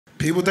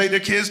People take their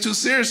kids too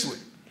seriously.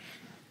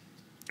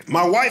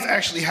 My wife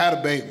actually had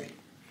a baby.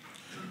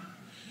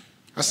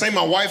 I say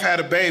my wife had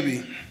a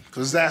baby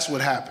because that's what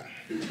happened.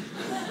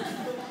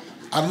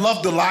 I'd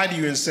love to lie to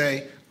you and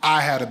say, I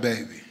had a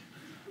baby,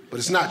 but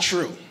it's not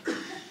true.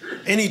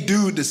 Any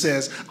dude that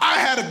says, I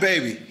had a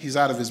baby, he's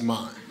out of his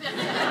mind.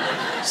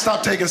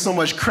 Stop taking so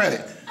much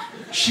credit.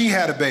 She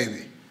had a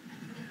baby.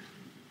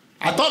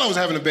 I thought I was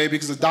having a baby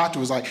because the doctor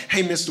was like,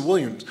 hey, Mr.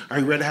 Williams, are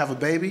you ready to have a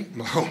baby? I'm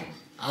like, oh,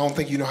 I don't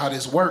think you know how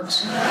this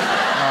works.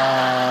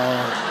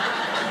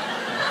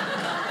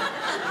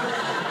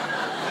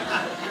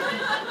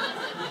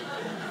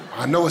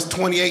 I know it's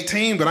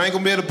 2018, but I ain't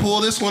gonna be able to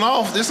pull this one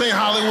off. This ain't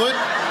Hollywood.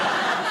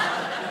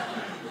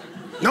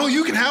 No,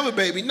 you can have a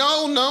baby. No,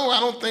 I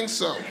don't think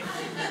so.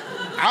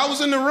 I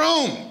was in the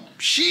room.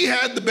 She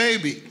had the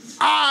baby.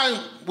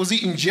 I was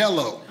eating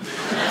Jell-O.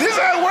 This is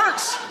how it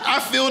works. I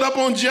filled up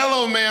on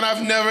Jell-O, man.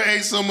 I've never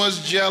ate so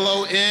much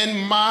Jell-O in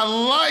my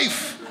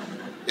life.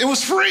 It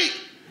was free.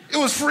 It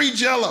was free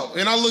Jell-O.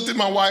 And I looked at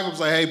my wife and was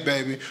like, hey,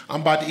 baby,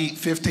 I'm about to eat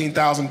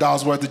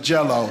 $15,000 worth of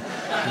Jell-O.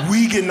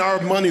 We getting our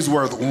money's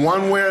worth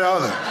one way or the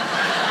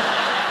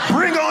other.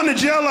 Bring on the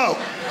Jell-O.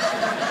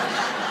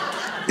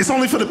 It's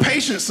only for the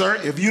patient,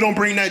 sir. If you don't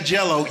bring that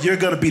Jell-O, you're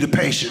gonna be the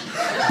patient.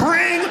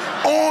 Bring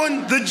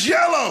on the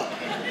Jell-O.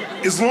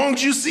 As long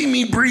as you see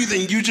me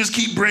breathing, you just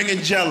keep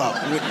bringing Jell-O.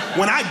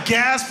 When I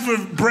gasp for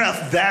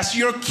breath, that's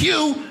your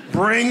cue.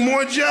 Bring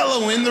more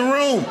Jell-O in the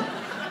room.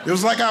 It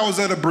was like I was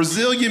at a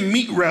Brazilian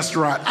meat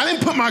restaurant. I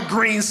didn't put my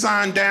green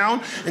sign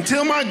down.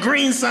 Until my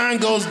green sign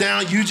goes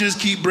down, you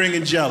just keep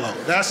bringing Jell-O.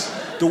 That's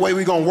the way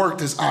we're gonna work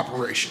this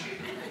operation.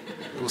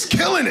 It was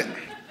killing it.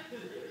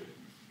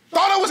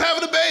 Thought I was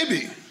having a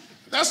baby.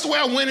 That's the way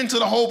I went into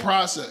the whole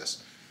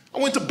process. I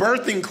went to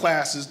birthing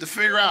classes to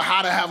figure out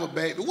how to have a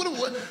baby. What?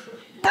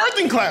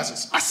 Birthing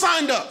classes. I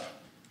signed up.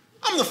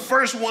 I'm the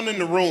first one in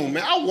the room,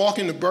 man. I walk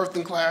into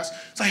birthing class.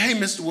 It's like, hey,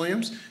 Mr.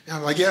 Williams. And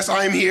I'm like, yes,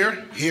 I am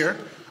here. Here.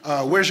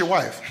 Where's your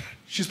wife?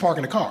 She's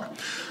parking the car.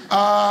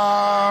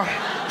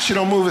 She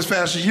don't move as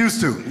fast as she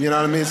used to. You know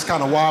what I mean? It's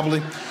kind of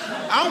wobbly.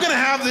 I'm gonna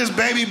have this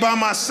baby by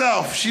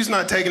myself. She's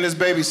not taking this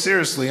baby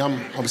seriously.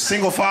 I'm a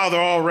single father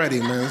already,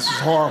 man. This is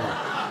horrible.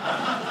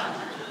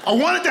 I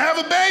wanted to have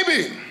a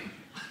baby.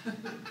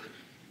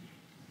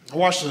 I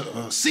watched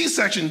a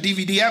C-section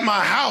DVD at my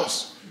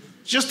house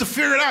just to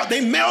figure it out. They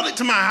mailed it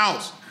to my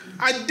house.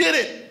 I did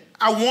it.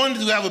 I wanted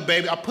to have a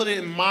baby. I put it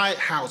in my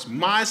house,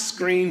 my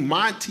screen,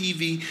 my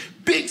TV,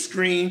 big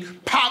screen,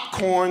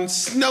 popcorn,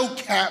 snow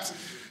caps,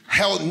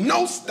 hell,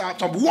 no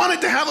stops. I wanted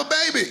to have a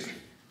baby.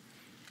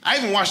 I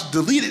even watched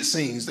deleted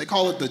scenes. They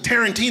call it the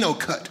Tarantino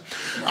cut.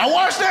 I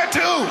watched that too.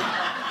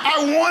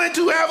 I wanted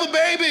to have a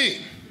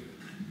baby.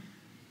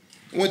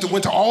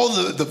 Went to all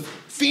the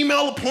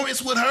female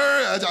appointments with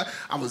her.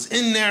 I was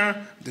in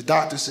there. The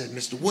doctor said,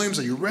 Mr. Williams,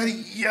 are you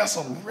ready? Yes,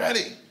 I'm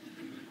ready.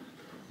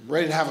 I'm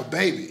ready to have a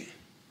baby.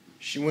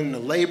 She went into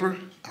labor.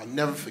 I'll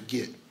never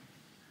forget.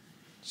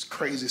 It's the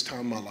craziest time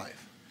of my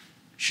life.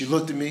 She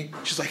looked at me.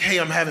 She's like, hey,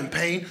 I'm having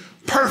pain.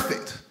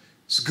 Perfect.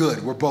 It's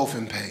good. We're both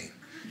in pain.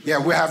 Yeah,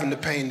 we're having the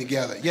pain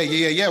together.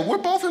 Yeah. We're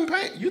both in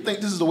pain. You think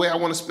this is the way I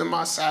want to spend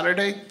my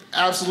Saturday?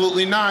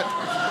 Absolutely not.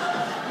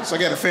 So I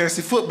got a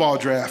fantasy football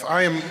draft.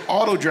 I am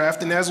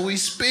auto-drafting as we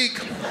speak.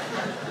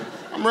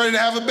 I'm ready to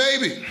have a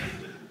baby.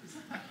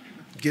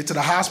 Get to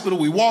the hospital.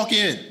 We walk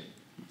in.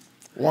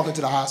 Walk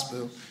into the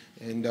hospital.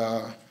 And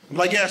I'm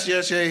like, yes,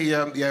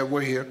 yeah,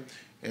 we're here.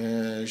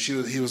 And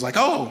he was like,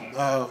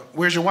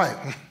 where's your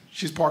wife?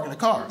 She's parking the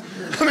car.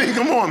 I mean,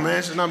 come on,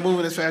 man. She's not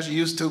moving as fast as she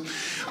used to.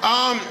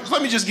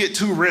 Let me just get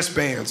 2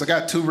 wristbands. I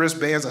got 2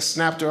 wristbands. I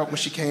snapped her up when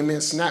she came in,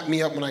 snapped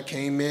me up when I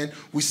came in.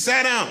 We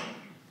sat down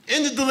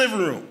in the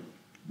delivery room,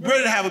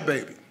 ready to have a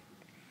baby.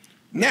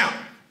 Now,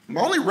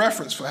 my only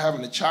reference for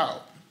having a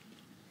child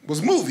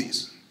was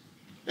movies.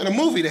 In a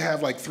movie, they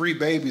have like 3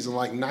 babies in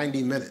like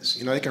 90 minutes.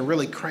 You know, they can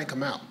really crank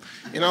them out.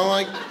 You know,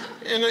 like,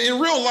 in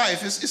real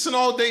life, it's an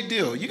all-day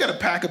deal. You got to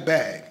pack a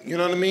bag. You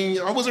know what I mean?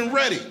 I wasn't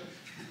ready.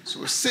 So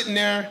we're sitting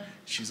there,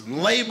 she's in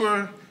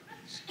labor,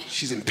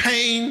 she's in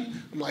pain.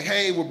 I'm like,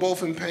 hey, we're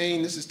both in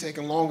pain. This is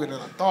taking longer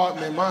than I thought,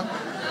 man. My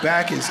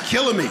back is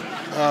killing me.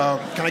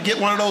 Can I get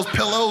one of those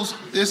pillows?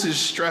 This is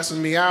stressing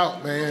me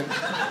out, man.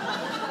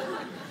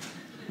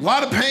 A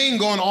lot of pain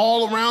going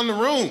all around the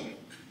room.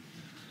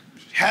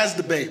 Has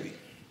the baby.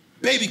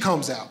 Baby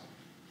comes out.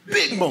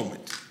 Big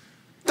moment.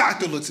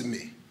 Doctor looks at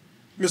me.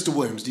 Mr.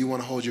 Williams, do you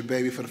want to hold your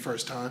baby for the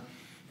first time?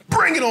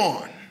 Bring it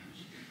on.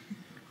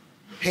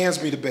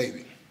 Hands me the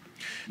baby.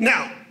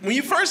 Now, when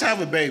you first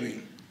have a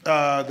baby,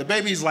 the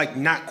baby's like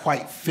not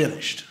quite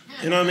finished.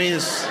 You know what I mean?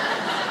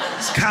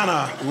 It's kind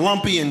of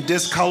lumpy and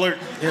discolored.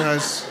 You know,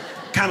 it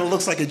kind of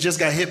looks like it just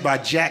got hit by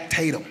Jack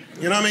Tatum.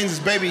 You know what I mean? This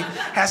baby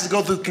has to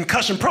go through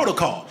concussion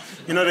protocol.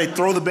 You know, they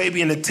throw the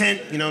baby in the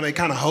tent. You know, they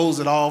kind of hose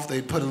it off.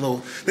 They put a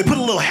little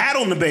hat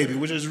on the baby,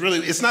 which is really,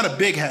 it's not a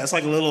big hat. It's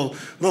like a little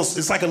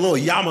it's like a little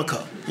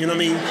yarmulke. You know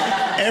what I mean?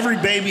 Every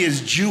baby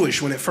is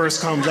Jewish when it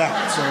first comes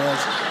out. So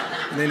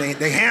and then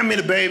they hand me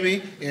the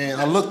baby,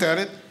 and I looked at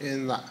it,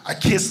 and I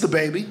kissed the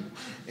baby,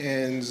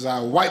 and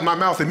I wiped my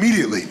mouth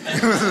immediately.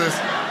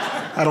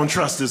 I don't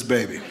trust this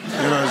baby.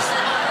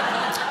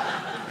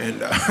 And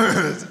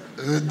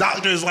the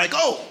doctor is like,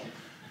 oh,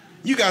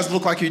 you guys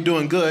look like you're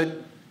doing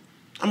good.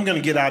 I'm gonna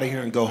get out of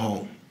here and go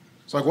home.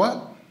 It's like,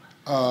 what?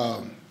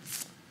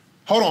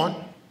 Hold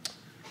on.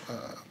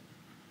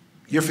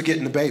 You're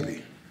forgetting the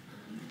baby.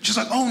 She's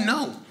like, oh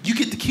no, you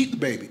get to keep the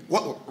baby.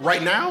 What,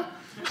 right now?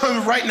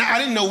 Right now, I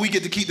didn't know we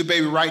get to keep the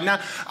baby right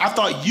now. I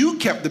thought you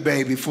kept the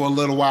baby for a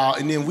little while,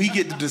 and then we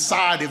get to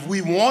decide if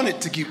we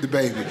wanted to keep the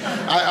baby.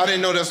 I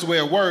didn't know that's the way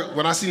it worked.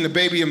 When I seen the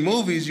baby in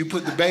movies, you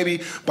put the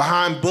baby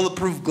behind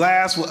bulletproof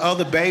glass with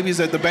other babies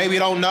that the baby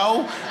don't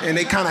know, and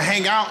they kind of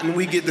hang out, and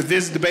we get to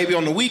visit the baby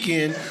on the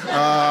weekend,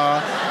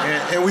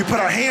 and we put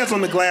our hands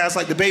on the glass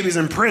like the baby's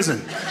in prison.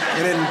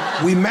 And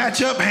then we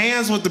match up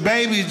hands with the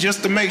baby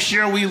just to make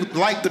sure we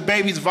like the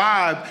baby's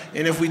vibe,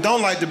 and if we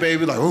don't like the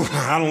baby, like, oh,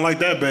 I don't like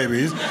that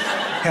baby.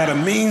 Had a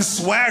mean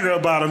swagger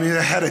about him. He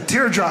had a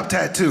teardrop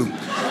tattoo.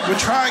 But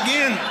try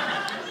again.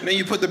 And then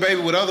you put the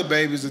baby with other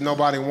babies that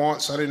nobody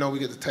wants. So I didn't know we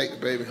get to take the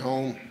baby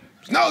home.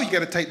 No, you got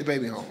to take the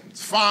baby home.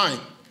 It's fine.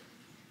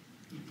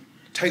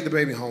 Take the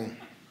baby home.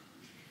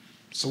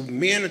 So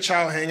me and the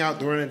child hang out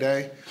during the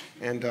day,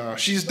 and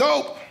she's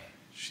dope.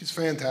 She's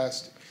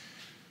fantastic.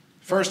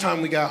 First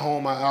time we got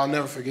home, I'll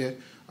never forget.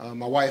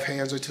 My wife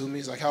hands her to me.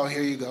 She's like, oh,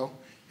 here you go.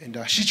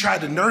 And she tried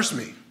to nurse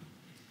me.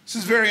 This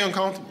is very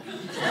uncomfortable.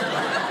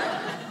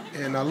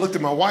 And I looked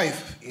at my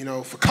wife,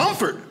 for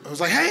comfort. I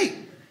was like, hey,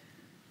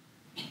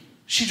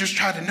 she just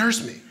tried to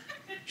nurse me.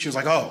 She was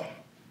like, oh,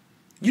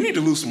 you need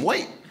to lose some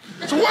weight.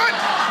 So what?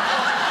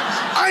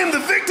 I am the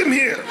victim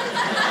here.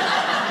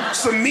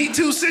 It's a Me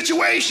Too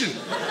situation.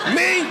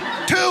 Me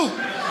too.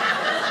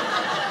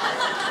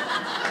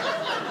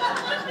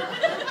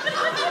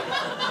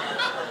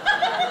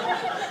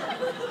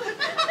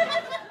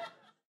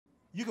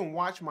 You can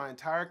watch my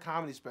entire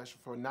comedy special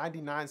for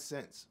 99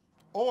 cents.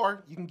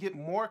 Or you can get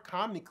more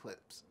comedy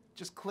clips.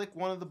 Just click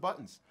one of the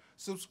buttons.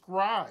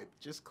 Subscribe,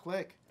 just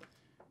click.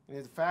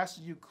 And the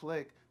faster you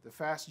click, the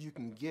faster you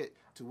can get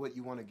to what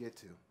you want to get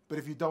to. But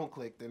if you don't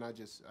click, then I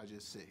just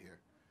sit here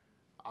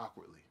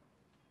awkwardly.